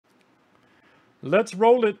Let's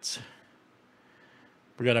roll it.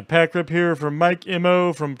 We got a pack rip here from Mike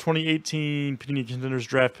M.O. from 2018 Panini Contenders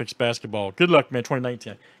Draft Picks Basketball. Good luck, man.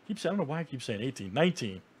 2019. I don't know why I keep saying 18.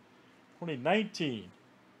 19. 2019.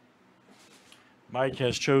 Mike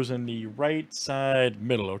has chosen the right side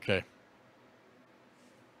middle. Okay.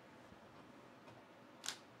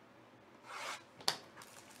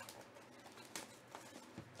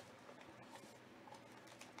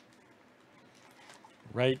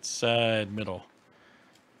 Right side middle.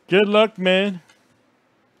 Good luck, man.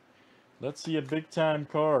 Let's see a big time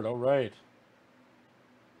card. All right.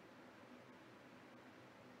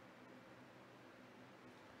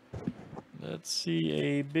 Let's see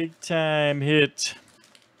a big time hit.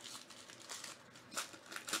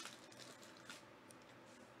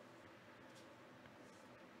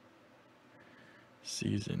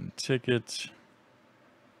 Season ticket.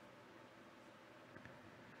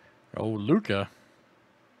 Oh, Luka.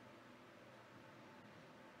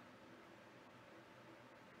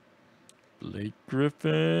 Blake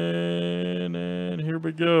Griffin. And here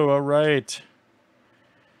we go. All right.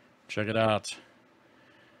 Check it out.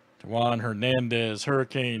 Juan Hernandez,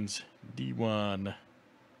 Hurricanes, D1.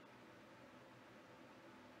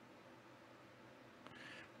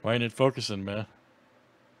 Why ain't it focusing, man?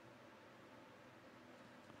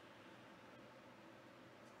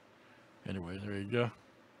 Anyway, there you go.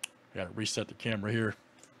 Got to reset the camera here.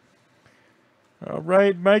 All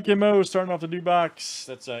right, Mike M.O. starting off the new box.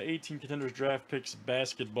 That's 18 Contenders Draft Picks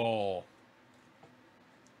Basketball.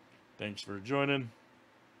 Thanks for joining.